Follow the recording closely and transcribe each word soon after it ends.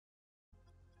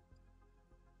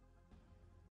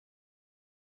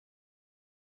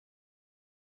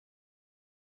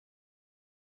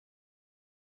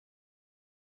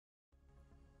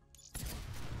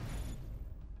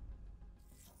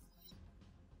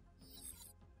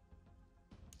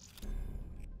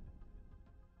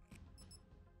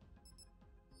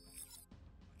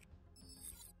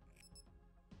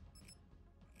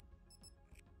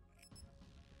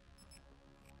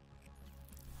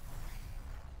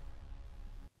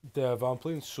Dev, I'm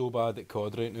playing so bad at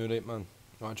COD right now, right man?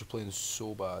 I'm actually playing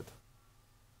so bad.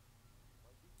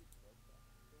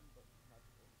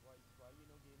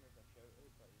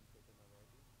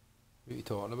 What are you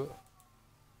talking about?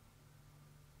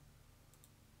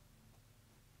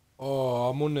 Oh,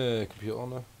 I'm on the computer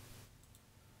now.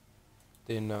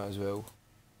 Doing that as well.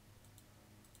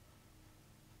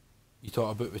 You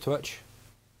talking about with Twitch?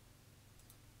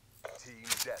 Team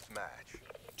deathmatch.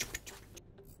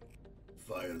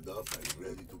 Fired up and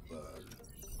ready to burn.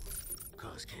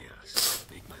 Cause chaos.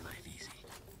 Make my life easy.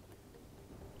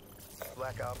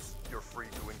 Black Ops, you're free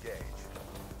to engage.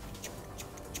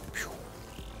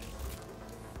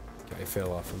 Guy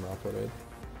fell off the map already.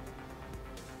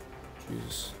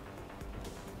 Jesus.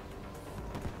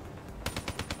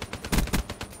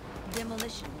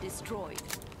 Demolition destroyed.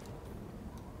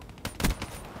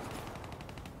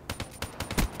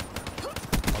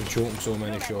 I'm choking so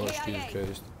many shots, Jesus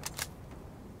Christ.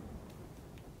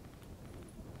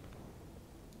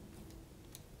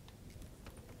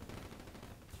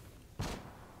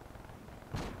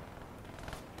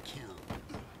 Kill.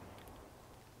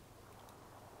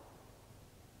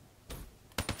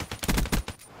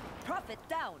 Prophet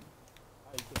down.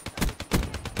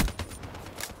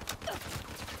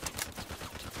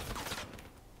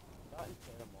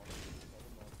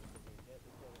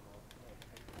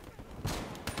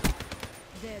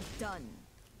 They're done.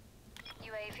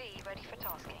 UAV ready for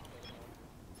tasking.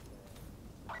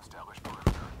 Established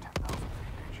perimeter, 10,000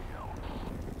 feet AGL.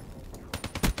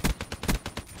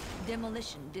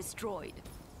 Demolition destroyed.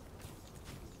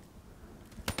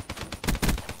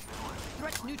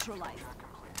 Threat neutralized.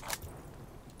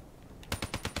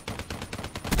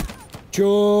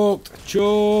 Choked!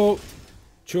 Choked!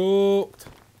 Choked!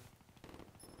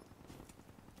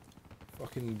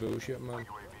 Fucking bullshit, man.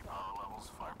 UAV power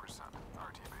levels 5%.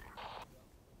 RTB.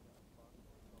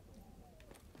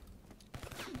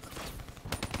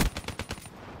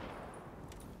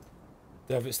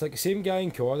 Dev, it's like the same guy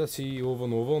in COD I see over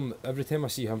and over, and every time I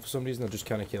see him for some reason I just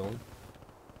kinda kill him.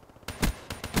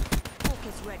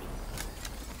 Focus ready.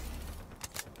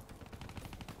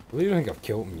 I don't even think I've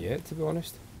killed him yet, to be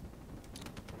honest.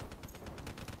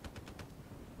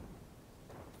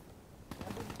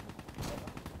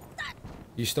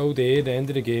 You still dead, at the end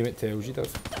of the game it tells you,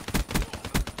 Dev.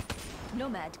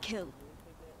 Nomad kill.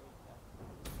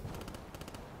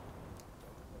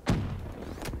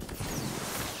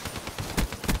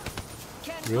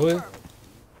 Really?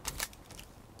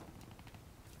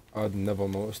 I'd never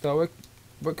noticed that.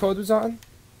 What COD was that in?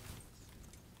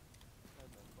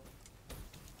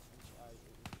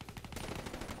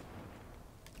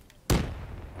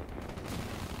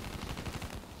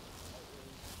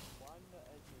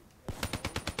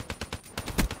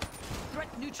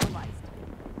 Threat neutralized.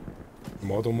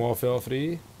 Modern Warfare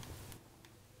 3?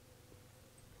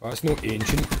 That's not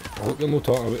ancient. I hope you're not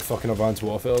talking about fucking Advanced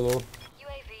Warfare though.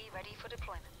 UAV ready for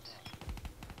deployment.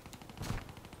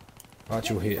 I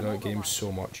actually hate that game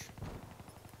so much.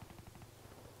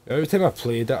 Every time I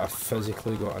played it, I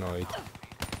physically got annoyed.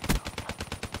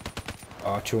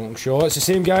 Ah, choking shot. It's the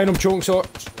same guy and I'm choking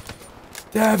shots.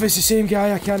 Dev, it's the same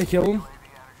guy. I can't kill him. UAV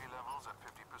energy levels at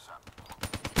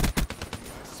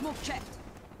 50%. Smoke checked.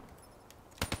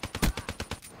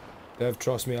 Dev,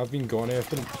 trust me, I've been gone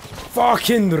after him.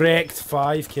 Fucking wrecked.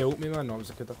 5 killed me, man. No, I was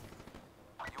a kid. UAV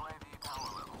power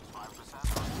levels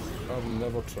 5%. I've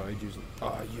never tried using.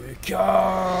 Ah, you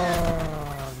can.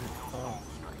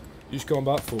 You just gone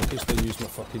back focused and used my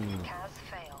fucking CAS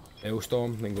fail.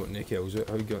 L-Storm, then got no kills out.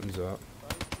 How good is that?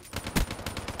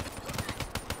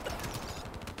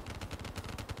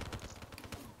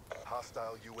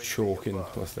 Hostile UAV Choking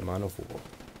above. with the Man of War.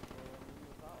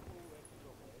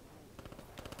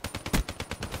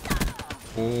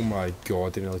 Oh my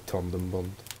god, they nearly turned and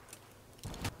burned.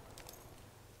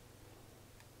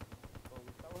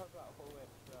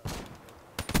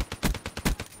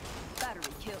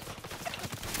 Battery kill.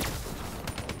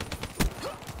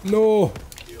 No!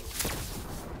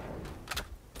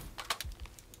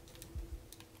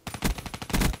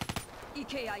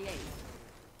 EKIA.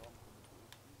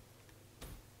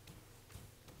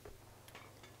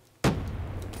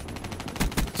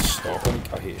 Stopping.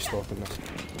 I hate stopping this.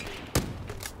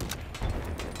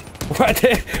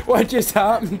 What just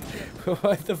happened?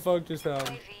 What the fuck just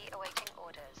happened? UAV awaiting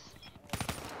orders.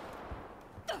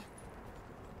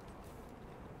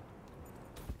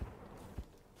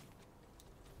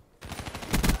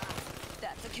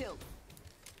 That's a kill.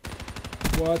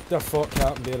 What the fuck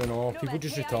happened there and all? People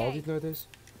just retarded nowadays.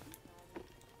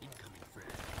 Incoming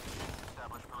friend.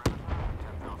 Established perimeter,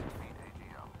 10,000 feet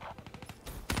AGL.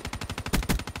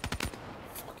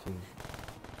 Fucking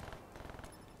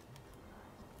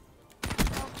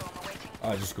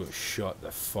I just got shut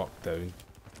the fuck down.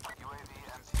 UAV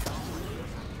NCO.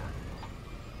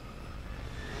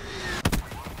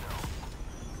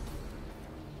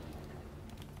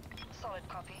 Solid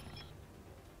copy.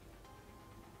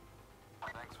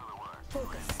 Thanks for the work.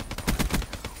 Focus.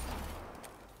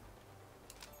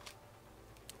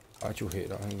 I actually hate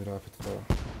that thing with rapid fire.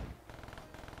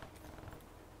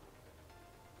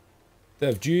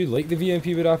 Dev, do you like the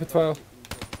VMP with rapid fire?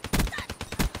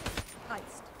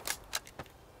 Heist.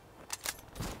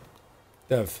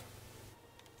 Dev,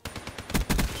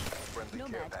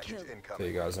 Nomad killed. there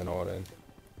you guys in order.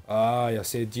 Ah, I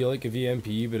said, do you like a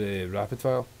VMP with a rapid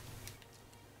fire?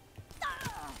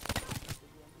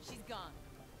 She's gone.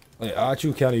 Like, I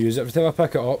actually can't use it. Every time I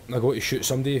pick it up and I go to shoot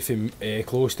somebody from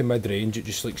close to mid range, it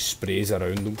just like sprays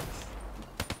around them.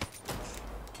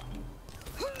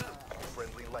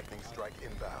 Friendly lightning strike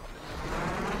inbound.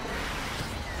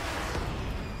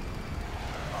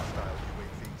 Hostile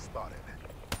UAV spotted.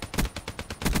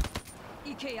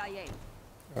 EKIA.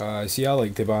 See, I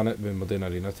like to ban it when we're doing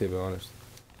arena, to be honest.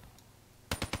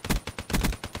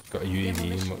 Got a UAV,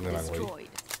 Demolition not the like. destroyed.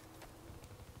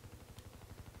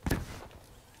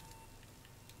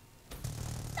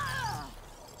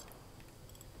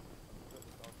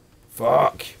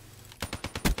 Fuck!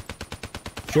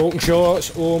 Choking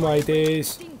shots, oh my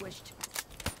days. Extinguished.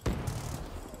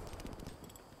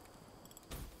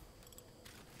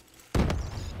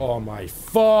 Oh my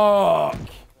fuck!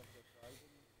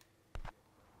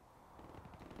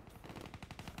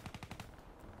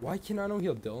 Why can I not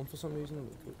hear Dylan for some reason?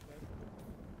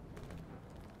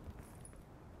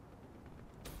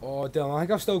 Oh, Dylan, I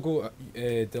think I've still got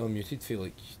Dylan muted for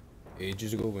like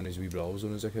ages ago when his wee bra was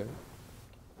on his account.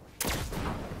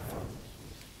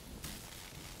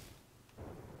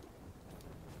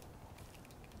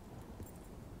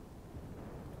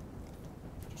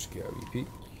 Just get a wee peek.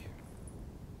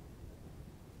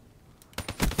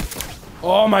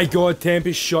 Oh my god,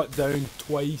 Tempest shut down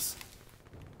twice.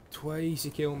 Twice he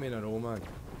killed me in a row, man.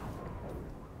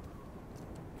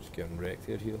 Just getting wrecked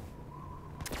here.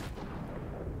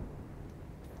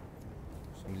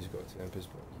 Somebody's got a Tempest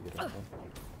back here.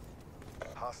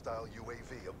 Hostile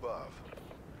UAV above.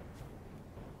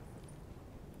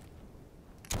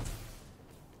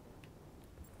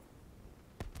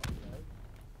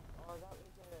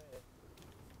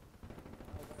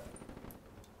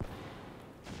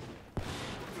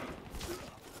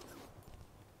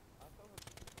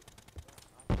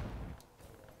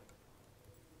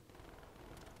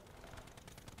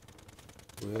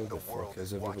 Where the The fuck world is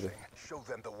is everybody? watching. Show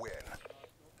them the win.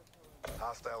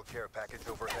 Hostile care package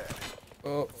overhead.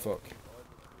 Oh, fuck.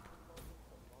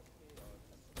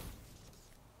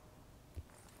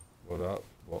 What up?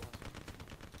 What?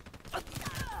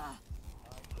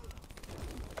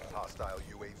 Hostile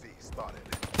UAV spotted.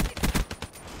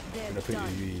 They're Gonna put your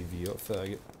done. UAV up,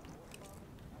 faggot.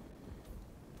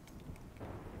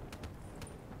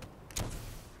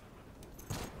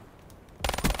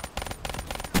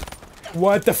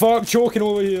 What the fuck? Choking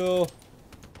over here!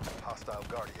 Hostile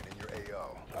Guardian in your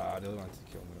AO. Ah, the other one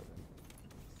to kill me.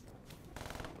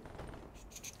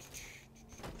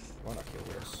 Why not kill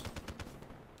this?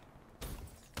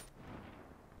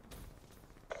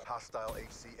 Hostile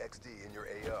HCXD in your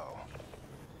AO.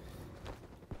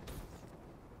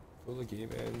 Before the game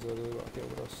ends, I really want to kill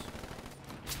this.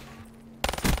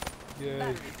 Yay.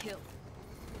 Battery killed.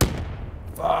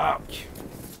 Fuck!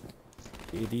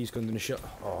 AD's gone down the shit.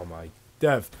 Oh my.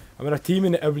 Dev, I'm in a team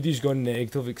and everybody's gone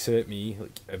negative except me.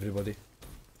 Like, everybody.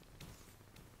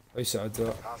 How sad's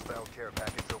that? Hostile care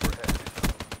package overhead.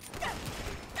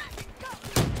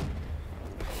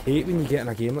 Hate when you get in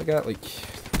a game like that, like,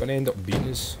 gonna end up beating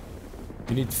us.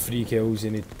 You need 3 kills, you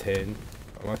need 10.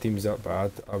 If my team's that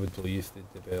bad, I would believe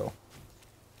they'd do better.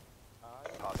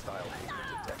 Hostile agent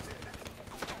detected.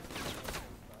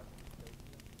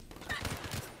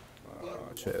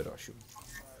 Try to rush him.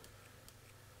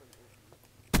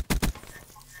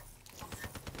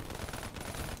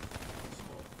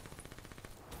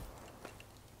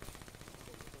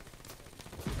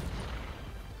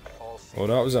 Oh,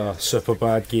 that was a super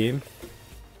bad game.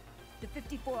 The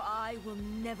 54i will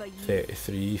never yield.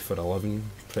 33 for 11,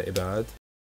 pretty bad.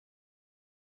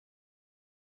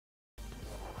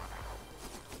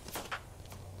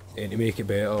 And to make it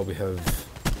better, we have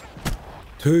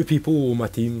 2 people on my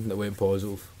team that went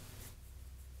positive.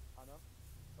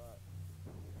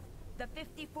 The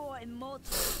 54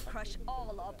 Immortals crush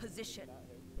all opposition.